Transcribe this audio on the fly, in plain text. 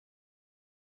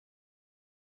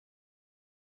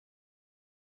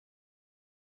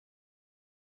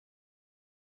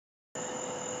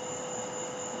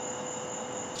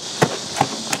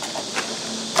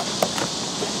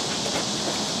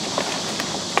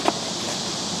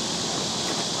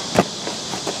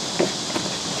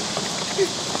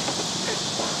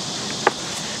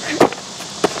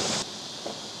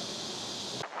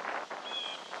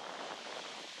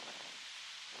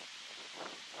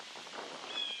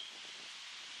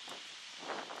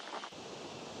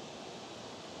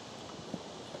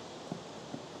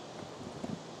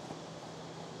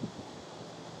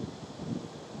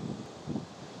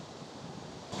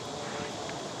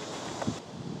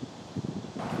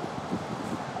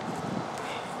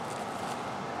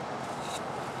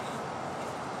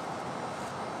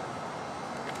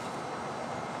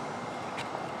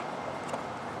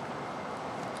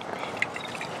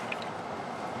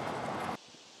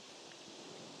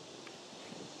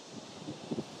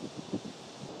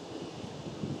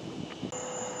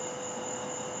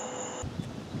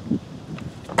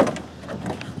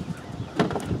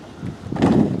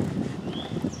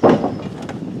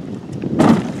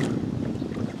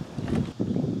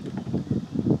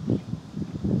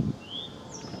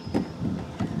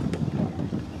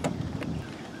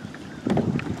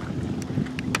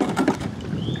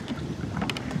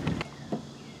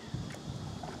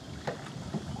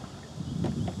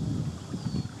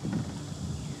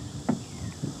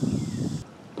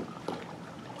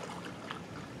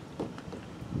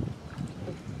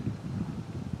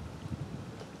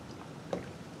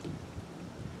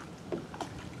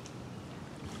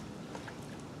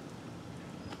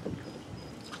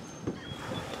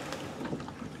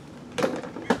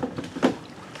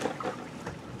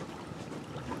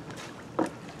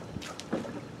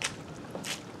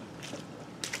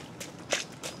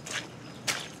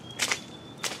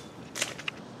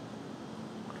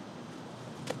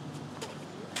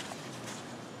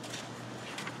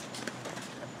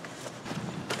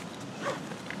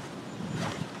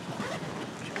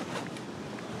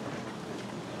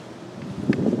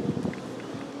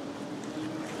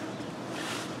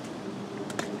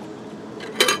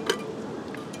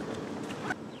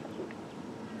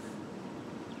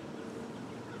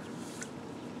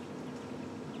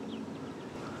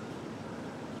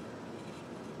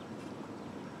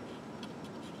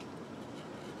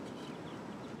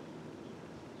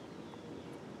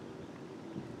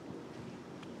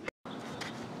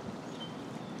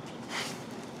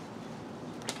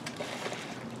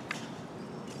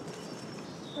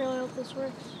this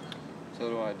works. So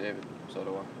do I, David. So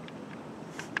do I.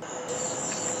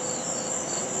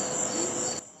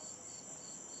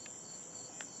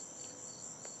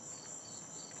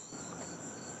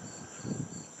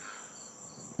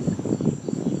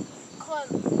 Clem.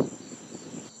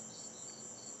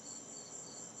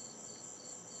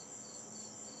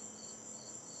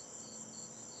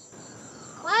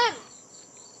 Clem!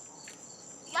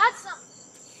 You got something.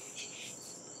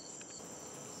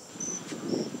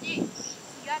 You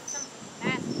got something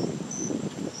massive.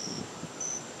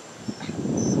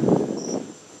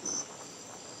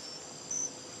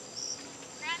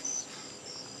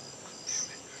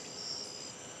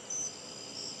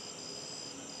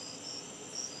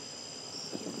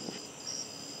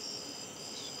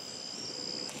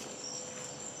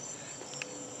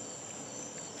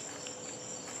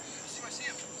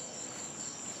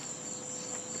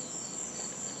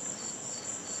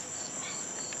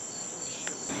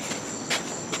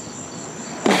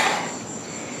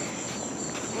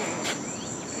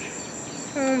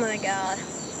 Oh my god.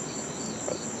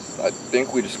 I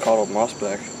think we just caught a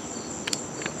mossback.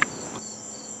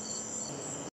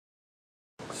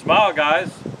 Smile, guys.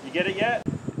 You get it yet?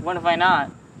 When have I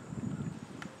not?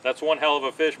 That's one hell of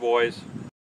a fish, boys.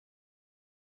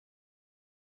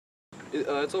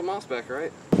 It's a mossback,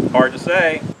 right? Hard to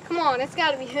say. Come on, it's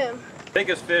gotta be him.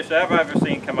 Biggest fish I've ever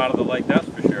seen come out of the lake, that's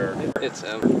for sure. It's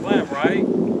him. Clem, right?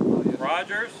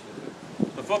 Rogers?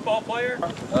 The football player?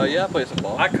 Yeah, I play some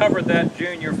ball. I covered that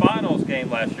junior finals game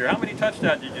last year. How many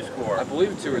touchdowns did you score? I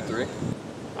believe 2 or 3.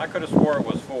 I could have swore it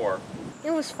was 4.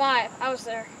 It was 5. I was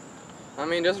there. I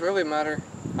mean, it doesn't really matter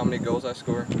how many goals I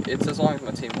score. It's as long as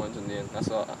my team wins in the end. That's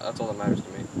all that matters to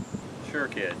me. Sure,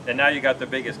 kid. And now you got the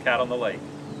biggest cat on the lake.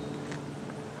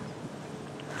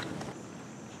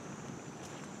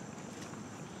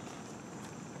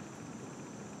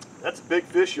 That's a big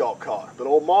fish y'all caught, but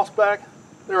old mossback,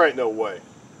 there ain't no way.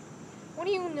 What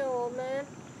do you know, old man?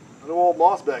 I know old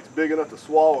mossback's big enough to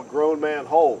swallow a grown man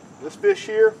whole. This fish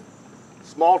here,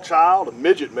 small child, a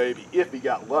midget maybe, if he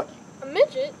got lucky. A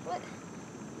midget? What?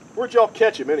 Where'd y'all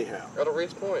catch him anyhow? Out of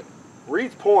Reed's Point.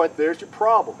 Reed's Point, there's your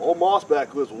problem. Old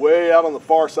mossback lives way out on the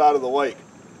far side of the lake,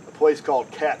 a place called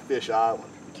Catfish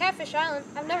Island. Catfish Island?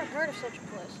 I've never heard of such a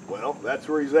place. Well, that's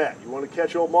where he's at. You want to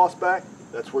catch old mossback?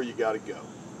 That's where you gotta go.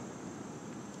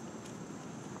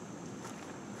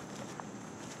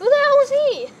 Who the hell was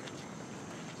he?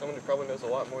 Someone who probably knows a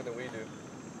lot more than we do.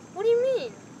 What do you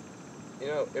mean? You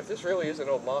know, if this really is an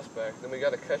old mossback, then we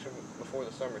gotta catch him before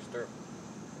the summer's through.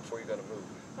 Before you gotta move.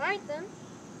 Alright then.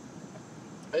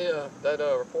 Hey, that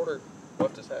reporter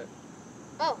left his hat.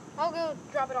 Oh, I'll go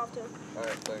drop it off to him.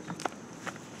 Alright, thanks.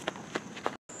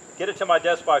 Get it to my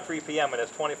desk by 3 p.m. and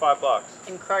it's $25.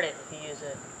 In credit if you use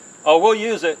it. Oh, we'll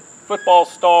use it. Football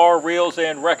star, reels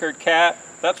in, record cat.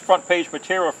 That's front page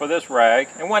material for this rag.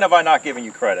 And when have I not given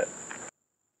you credit?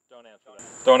 Don't answer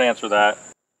that. Don't answer that.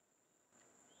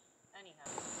 Anyhow.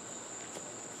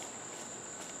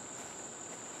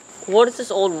 What is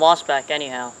this old mossback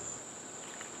anyhow?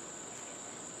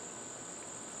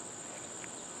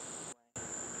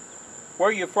 Where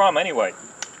are you from anyway?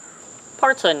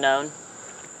 Parts unknown.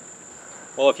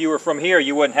 Well, if you were from here,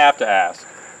 you wouldn't have to ask.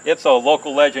 It's a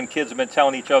local legend kids have been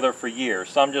telling each other for years.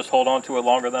 Some just hold on to it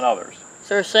longer than others.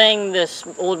 So you're saying this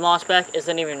old mossback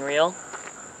isn't even real?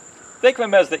 Think of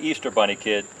him as the Easter Bunny,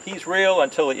 kid. He's real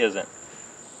until he isn't.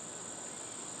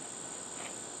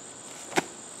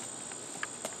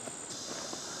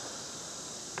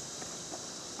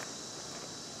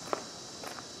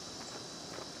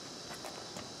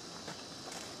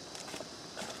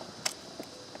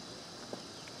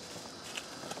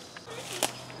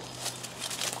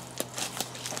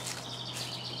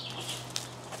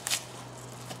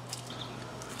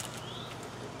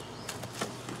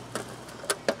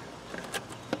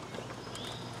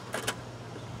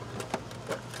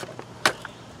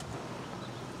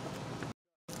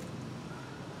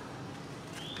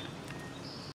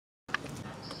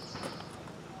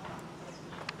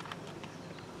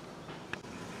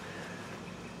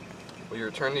 Will you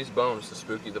return these bones to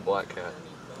Spooky the Black Cat?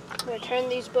 Return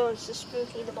these bones to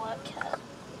Spooky the Black Cat.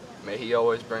 May he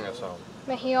always bring us home.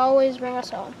 May he always bring us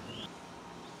home.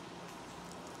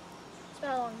 It's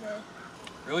been a long day.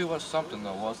 Really was something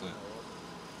though, wasn't it?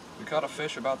 We caught a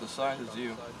fish about the size as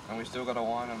you, and we still got a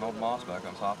line and an old mossback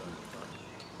on top of it.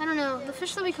 I don't know. The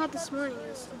fish that we caught this morning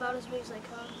is about as big as I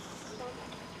caught.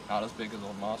 Not as big as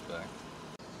old mossback.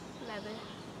 Maybe.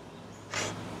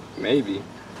 Maybe.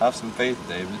 Have some faith,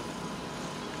 David.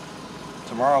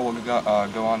 Tomorrow we'll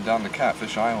go on down to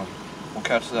Catfish Island. We'll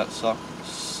catch that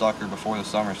sucker before the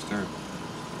summer's through.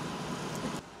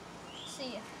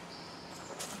 See ya.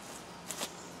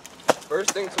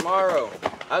 First thing tomorrow,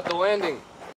 at the landing.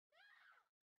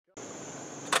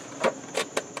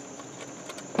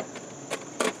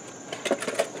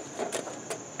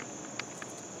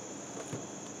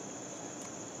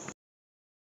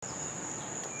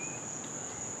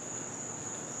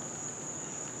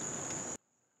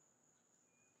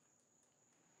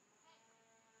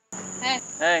 Hey,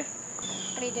 Hey,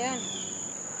 what are you doing?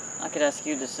 I could ask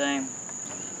you the same.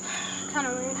 Kind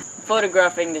of weird.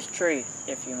 Photographing this tree,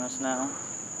 if you must know.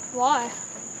 Why?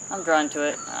 I'm drawn to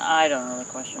it. I don't really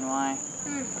question why.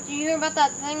 Did you hear about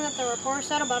that thing that the reporter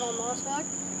said about old Mossback?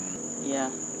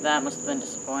 Yeah, that must have been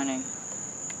disappointing.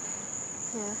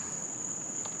 Yeah.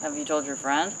 Have you told your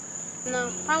friend?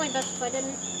 No, probably best if I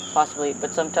didn't. Possibly,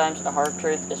 but sometimes a hard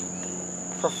truth is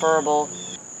preferable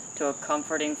to a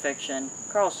comforting fiction.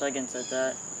 Carl Sagan said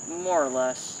that, more or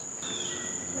less.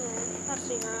 Yeah, I'll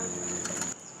see you around.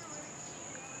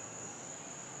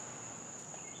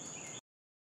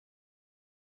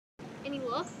 Any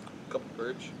luck? Couple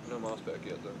perch, no Mossback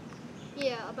yet though.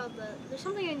 Yeah, about that. There's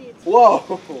something I need to...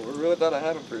 Whoa! I really thought I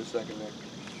had him for a second there.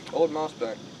 Old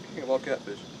Mossback, king of all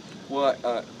catfish.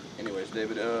 Well, anyways,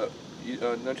 David, don't you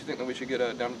think that we should get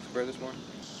down to the square this morning?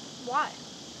 Why?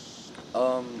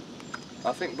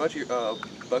 I think Bucky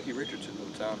Richardson's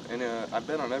in town, and I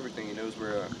bet on everything he knows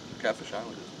where Catfish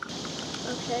Island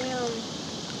is. Okay,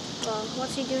 well,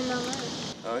 what's he doing down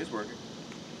there? He's working.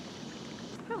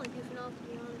 Probably goofing off, to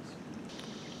be honest.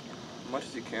 As much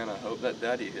as he can, I hope. That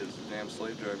daddy is a damn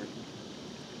slave driver.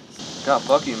 Got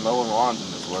Bucky mowing lawns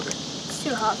in this weather. It's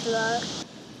too hot for that.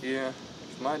 Yeah,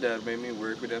 if my dad made me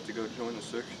work, we'd have to go join the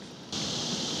circus.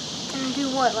 And do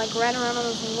what, like ride around on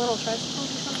those little tricycles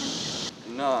or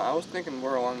something? No, I was thinking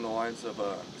more along the lines of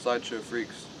sideshow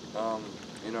freaks.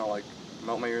 You know, like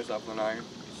melt my ears off with an iron,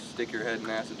 stick your head in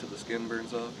acid till the skin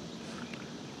burns off.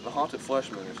 The haunted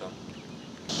fleshman or something.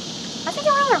 I think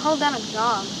I'd rather hold down a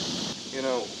job. You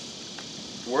know,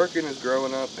 working is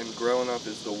growing up, and growing up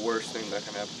is the worst thing that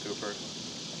can happen to a person.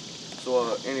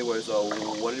 So, anyways,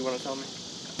 what did you want to tell me?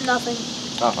 Nothing.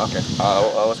 Oh, okay.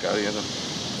 Let's go. Yeah, then.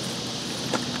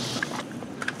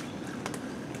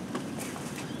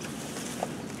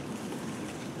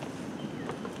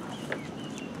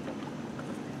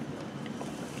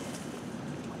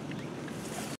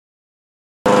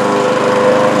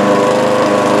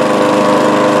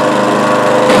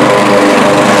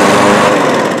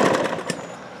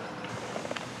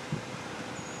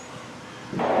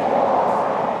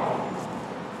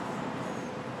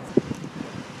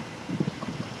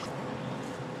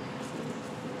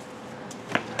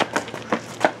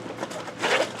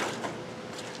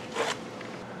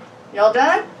 Y'all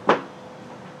done?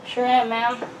 Sure am,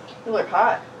 ma'am. You look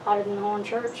hot. Hotter than the whole in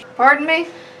church. Pardon me?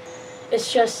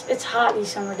 It's hot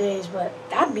these summer days, but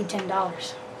that'd be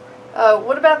 $10.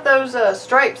 What about those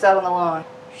stripes out on the lawn?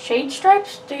 Shade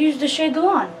stripes? They're used to shade the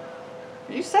lawn.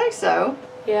 You say so.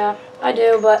 Yeah, I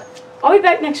do, but I'll be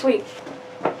back next week.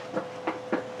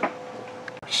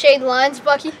 Shade lines,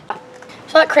 Bucky?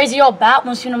 So that crazy old bat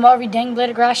wants to know every dang blade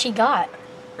of grass she got.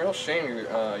 Real shame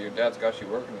your dad's got you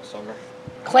working this summer.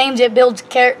 Claims it builds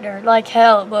character like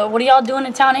hell, but what are y'all doing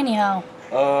in town anyhow?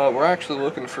 We're actually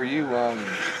looking for you.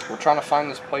 We're trying to find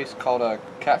this place called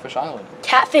Catfish Island.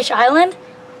 Catfish Island?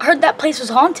 I heard that place was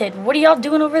haunted. What are y'all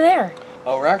doing over there?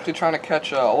 We're actually trying to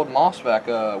catch old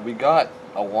Mossback. We got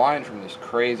a wine from this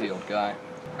crazy old guy.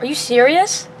 Are you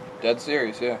serious? Dead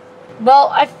serious, yeah. Well,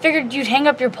 I figured you'd hang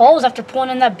up your poles after pulling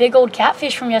in that big old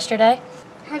catfish from yesterday.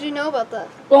 How'd you know about that?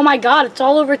 Oh my God, it's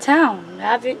all over town.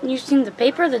 Haven't you seen the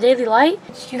paper, the Daily Light?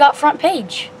 You got front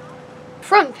page.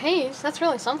 Front page? That's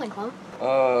really something, Clem.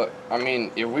 I mean,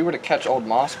 if we were to catch old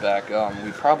Mossback,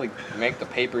 we'd probably make the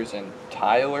papers in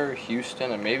Tyler,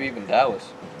 Houston, and maybe even Dallas.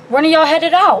 When are y'all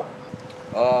headed out?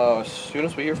 As soon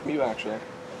as we hear from you, actually.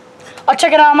 I'll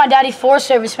check it out on my Daddy Forest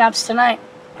Service maps tonight.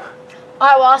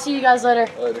 Alright, well, I'll see you guys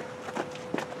later. Later.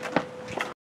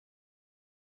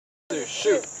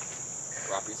 Shoot.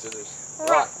 Rock, paper, scissors.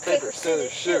 Rock, paper,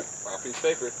 scissors, shoot. Rock,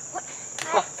 paper.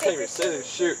 Rock, paper, scissors,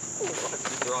 shoot.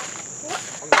 Rock.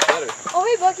 I'm better. Oh,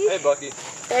 hey, Bucky. Hey, Bucky.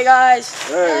 Hey, guys.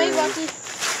 Hey, Bucky.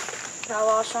 Got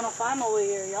lost trying to find my way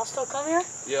here. Y'all still come here?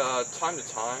 Yeah, time to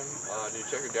time. Do you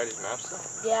check your daddy's maps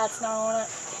though? Yeah, it's not on it.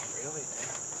 Oh, really?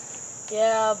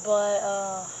 Yeah, but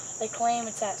they claim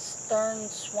it's that Stern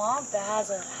swamp that has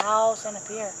a house and a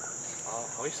pier.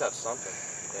 At least that's something.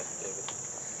 Yeah, David.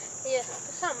 Yeah,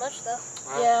 it's not much, though.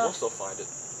 Yeah. We'll still find it.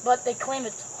 But they claim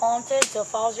it's haunted, so if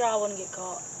I was here, I wouldn't get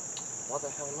caught. What the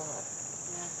hell not?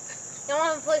 You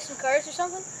want to play some cards or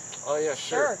something? Oh, yeah,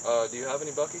 sure. Sure. Do you have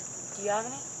any, Bucky? Do you have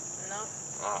any? No.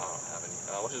 I don't have any.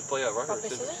 Let's just play rock,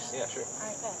 paper, scissors. Yeah, sure.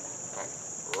 Alright, bet. Alright.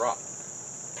 Rock,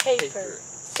 paper,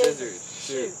 scissors,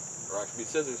 shoot. Rock beats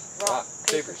scissors. Rock,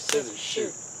 paper, scissors,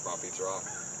 shoot. Rock beats rock.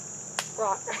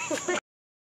 Rock.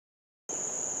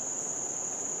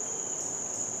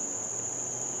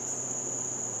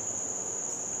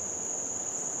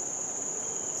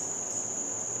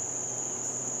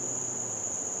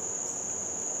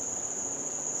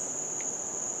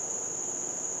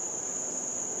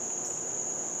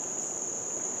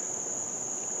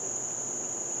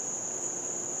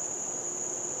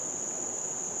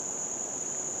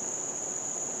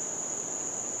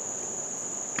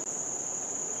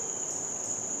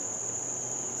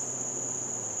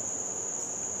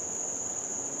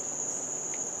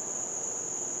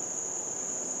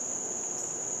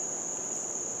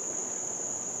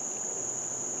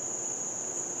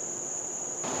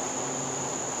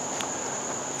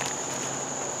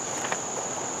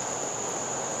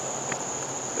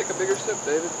 Take a bigger sip,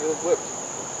 David. You look whipped.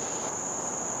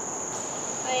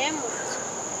 I am whipped.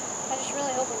 I just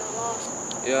really hope we're not lost.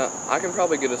 Yeah, I can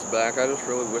probably get us back. I just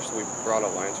really wish we brought a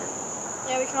lantern.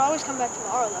 Yeah, we can always come back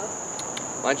tomorrow, though.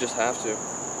 Might just have to.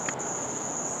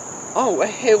 Oh,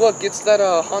 hey, look, it's that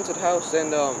haunted house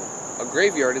and a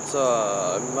graveyard. It's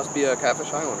it must be a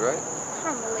Catfish Island, right? I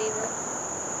don't believe it.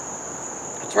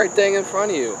 It's right dang in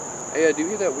front of you. Hey, do you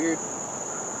hear that weird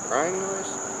crying noise?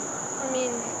 I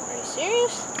mean, are you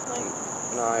serious? Like,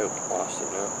 No, I lost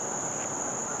it now.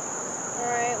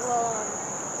 alright, well,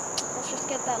 let's just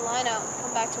get that line out and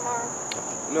come back tomorrow.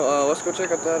 No, let's go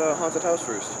check out that haunted house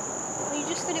first. Well, you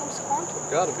just said it was haunted.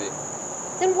 Gotta be.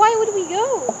 Then why would we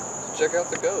go? Check out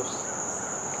the ghost.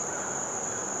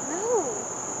 No,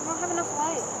 we don't have enough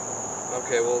light.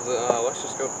 Okay, well, let's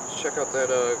just go check out that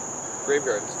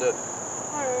graveyard instead.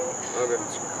 Alright. Okay.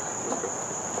 Let's go.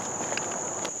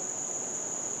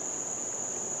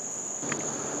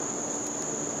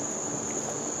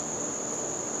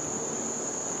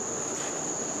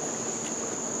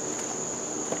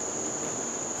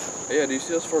 Yeah, do you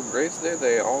see those 4 graves there?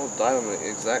 They all died on the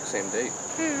exact same date.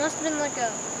 Must have been like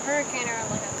a hurricane or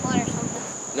like a flood or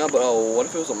something. No, but what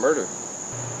if it was a murder?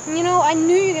 You know, I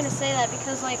knew you were gonna say that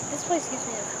because like this place gives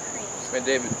me the creeps. Hey,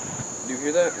 David, do you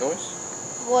hear that noise?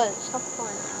 What? Stop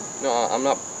playing around. No, I'm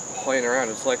not playing around.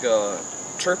 It's like a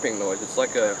chirping noise. It's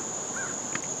like a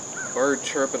bird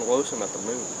chirping lonesome at the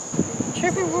moon.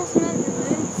 Chirping Wilson at the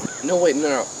moon? No, wait,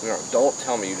 no. Don't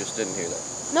tell me you just didn't hear that.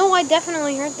 No, I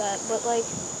definitely heard that, but like,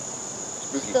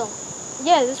 Spooky. still.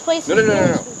 Yeah, this place No. is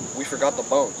really spooky. We forgot the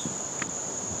bones.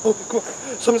 Oh, come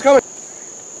on. Someone's coming.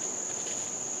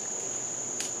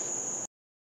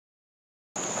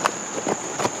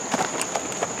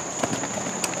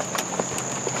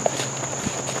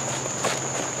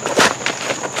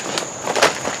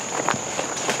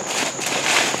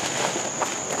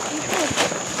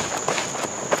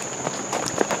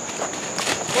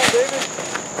 Come on, David.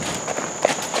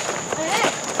 Hey.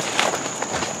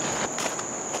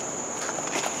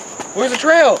 Where's the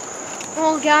trail?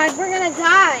 Oh God, we're gonna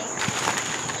die.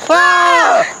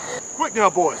 Ah! Quick now,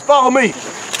 boys, follow me.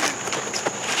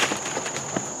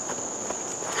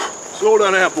 Slow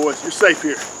down now, boys. You're safe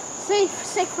here.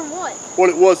 Safe from what? What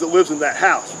it was that lives in that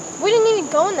house. We didn't even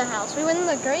go in the house. We went in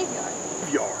the graveyard.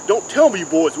 Graveyard. Don't tell me you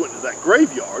boys went into that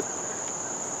graveyard.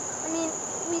 I mean,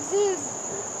 we did.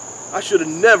 I should have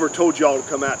never told y'all to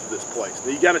come out to this place.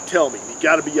 Now you gotta tell me. You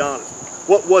gotta be honest.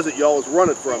 What was it y'all was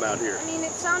running from out here? I mean,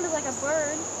 it sounded like a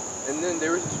bird. And then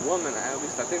there was this woman, at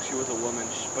least I think she was a woman,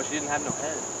 but she didn't have no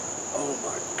head. Oh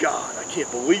my God, I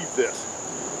can't believe this.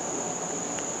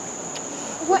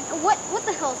 What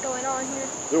the hell's going on here?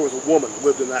 There was a woman that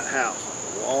lived in that house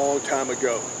a long time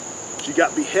ago. She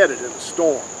got beheaded in a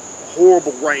storm. A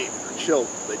horrible rain and her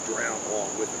children, they drowned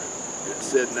along with her. And it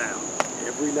said now,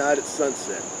 every night at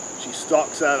sunset, she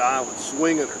stalks that island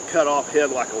swinging her cut off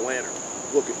head like a lantern,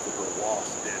 looking for her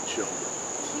lost dead children.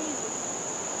 Jesus.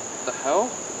 What the hell?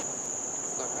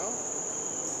 What the hell?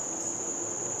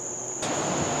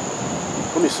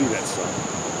 Let me see that, son.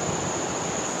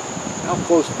 How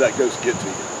close did that ghost get to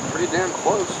you? Pretty damn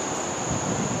close.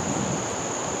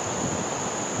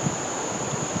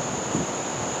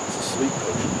 It's a sleep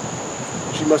potion.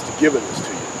 She must have given this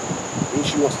to you. It means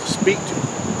she wants to speak to you.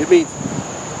 It means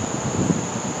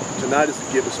tonight is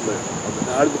the gibbous moon. On the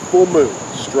night of the full moon,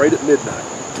 straight at midnight,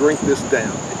 you drink this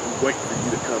down and you wait for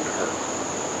you to come to her.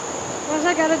 What does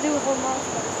that got to do with old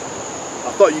Mossback?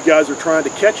 I thought you guys were trying to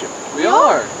catch him. We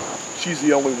are. She's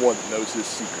the only one that knows his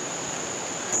secret.